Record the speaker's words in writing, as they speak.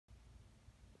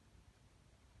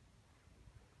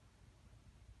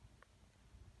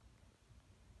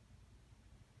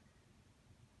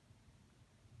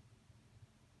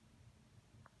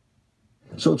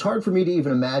So it's hard for me to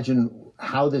even imagine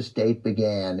how this date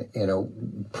began in a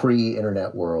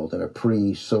pre-internet world, in a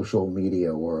pre-social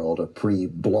media world, a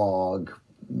pre-blog,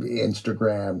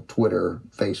 Instagram, Twitter,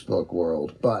 Facebook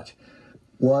world. But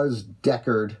is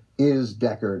Deckard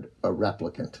a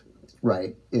replicant,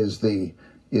 right? Is the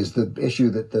issue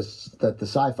that the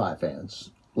sci-fi fans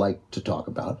like to talk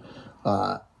about.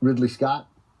 Ridley Scott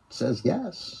says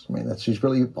yes. I mean, she's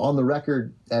really on the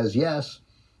record as yes.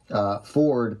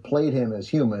 Ford played him as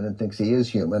human and thinks he is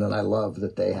human, and I love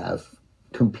that they have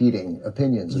competing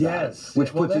opinions about it.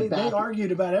 Which puts it back. They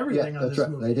argued about everything on this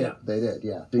movie. They did,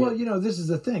 yeah. Well, this is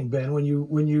the thing, Ben. When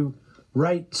you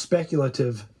write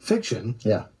speculative fiction,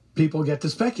 people get to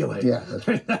speculate. Yeah,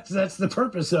 that's the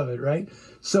purpose of it, right?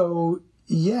 So,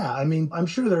 yeah, I mean, I'm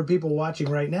sure there are people watching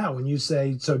right now when you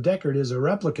say, so Deckard is a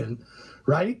replicant,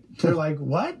 right? They're like,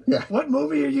 what? Yeah. What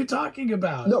movie are you talking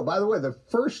about? No, by the way, the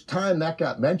first time that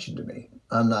got mentioned to me,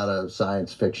 I'm not a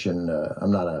science fiction,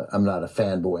 I'm not a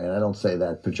fanboy, and I don't say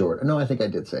that pejoratively. No, I think I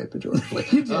did say it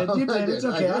pejoratively. You did. It's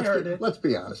okay. I heard it. Let's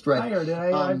be honest, right? I heard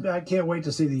it. I can't wait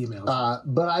to see the emails.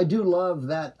 But I do love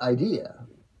that idea,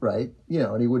 right?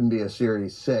 And he wouldn't be a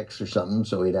Series 6 or something,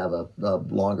 so he'd have a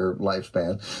longer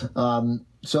lifespan.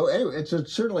 So anyway,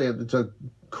 it's a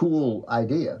cool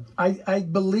idea. I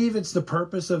believe it's the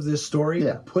purpose of this story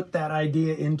to put that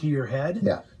idea into your head,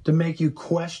 to make you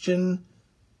question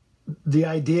the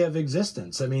idea of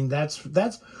existence. I mean, that's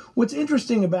what's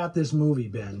interesting about this movie,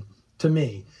 Ben, to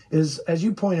me, is, as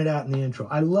you pointed out in the intro,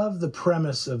 I love the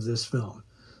premise of this film.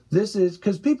 This is,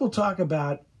 because people talk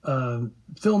about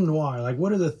film noir, like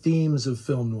what are the themes of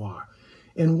film noir?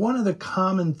 And one of the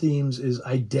common themes is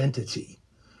identity,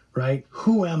 right?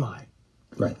 Who am I?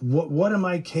 Right. What am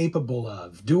I capable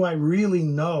of? Do I really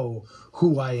know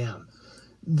who I am?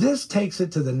 This takes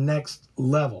it to the next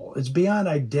level. It's beyond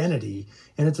identity,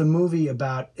 and it's a movie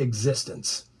about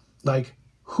existence. Like,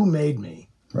 who made me?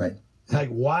 Right. Like,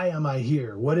 why am I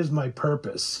here? What is my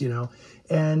purpose?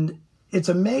 And it's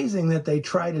amazing that they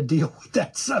try to deal with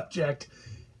that subject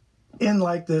in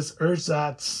like this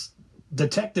ersatz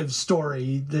detective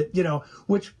story that,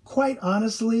 which quite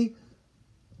honestly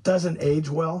doesn't age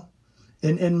well.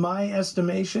 In my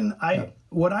estimation,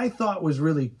 what I thought was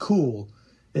really cool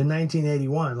in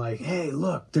 1981, like, hey,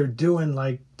 look, they're doing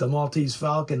like The Maltese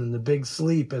Falcon and The Big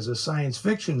Sleep as a science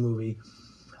fiction movie.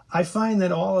 I find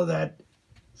that all of that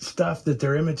stuff that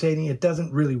they're imitating, it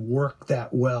doesn't really work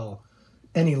that well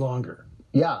any longer.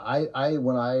 Yeah, I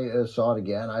when I saw it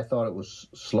again, I thought it was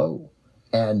slow,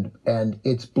 and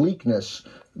its bleakness,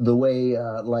 the way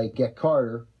like Get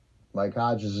Carter, Mike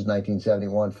Hodges'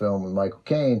 1971 film with Michael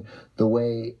Caine, the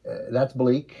way that's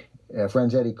bleak.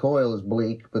 Friends Eddie Coyle is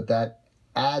bleak, but that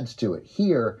adds to it.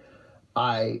 Here,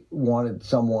 I wanted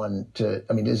someone to,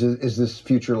 I mean, is this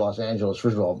future Los Angeles?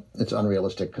 First of all, it's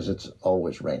unrealistic because it's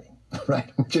always raining,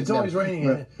 right? It's always raining.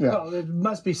 Right, yeah. Well, there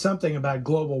must be something about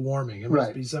global warming. It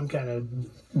must be some kind of...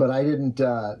 But I didn't,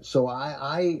 so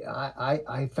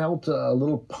I felt a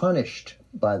little punished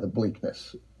by the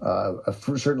bleakness.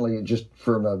 Certainly, just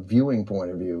from a viewing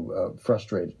point of view,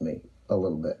 frustrated me a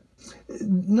little bit.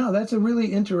 No, that's a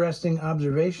really interesting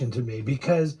observation to me,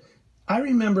 because I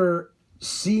remember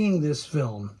seeing this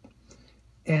film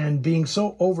and being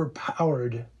so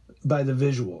overpowered by the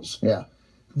visuals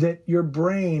that your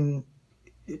brain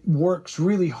works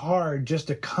really hard just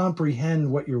to comprehend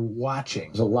what you're watching.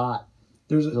 There's a lot.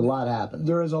 There's a lot happening.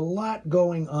 There is a lot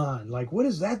going on. Like, what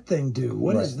does that thing do?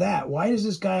 What is that? Why does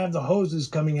this guy have the hoses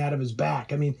coming out of his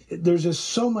back? I mean, there's just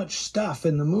so much stuff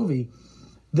in the movie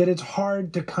that it's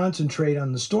hard to concentrate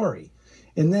on the story.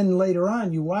 And then later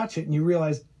on, you watch it and you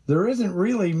realize there isn't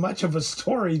really much of a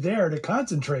story there to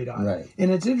concentrate on. Right.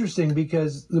 And it's interesting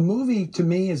because the movie, to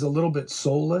me, is a little bit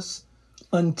soulless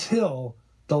until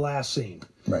the last scene.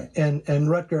 Right. And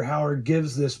Rutger Hauer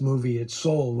gives this movie its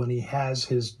soul when he has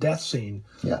his death scene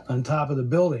on top of the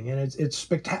building. And it's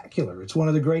spectacular. It's one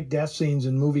of the great death scenes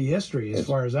in movie history, as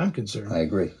far as I'm concerned. I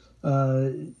agree.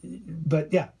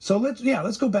 But yeah, so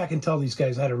let's go back and tell these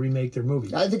guys how to remake their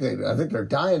movies. I think they're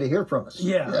dying to hear from us.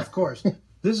 Yeah, of course.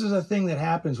 This is a thing that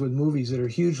happens with movies that are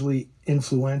hugely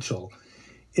influential,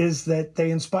 is that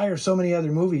they inspire so many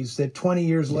other movies that 20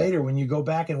 years later, when you go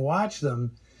back and watch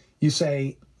them, you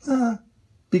say,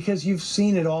 because you've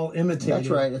seen it all imitated. That's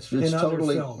right. It's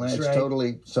totally films,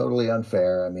 it's totally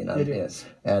unfair. I mean, it is.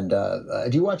 And do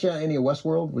you watch any of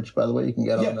Westworld, which, by the way, you can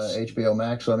get on HBO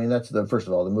Max? So I mean, that's first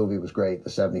of all, the movie was great. The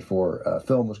 '74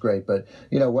 film was great, but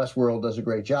Westworld does a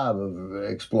great job of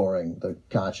exploring the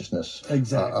consciousness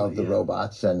of the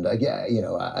robots. And again,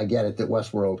 I get it that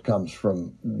Westworld comes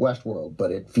from Westworld,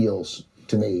 but it feels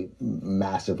to me,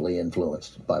 massively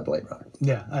influenced by Blade Runner.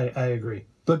 Yeah, I agree.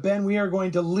 But Ben, we are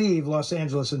going to leave Los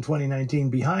Angeles in 2019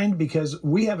 behind because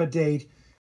we have a date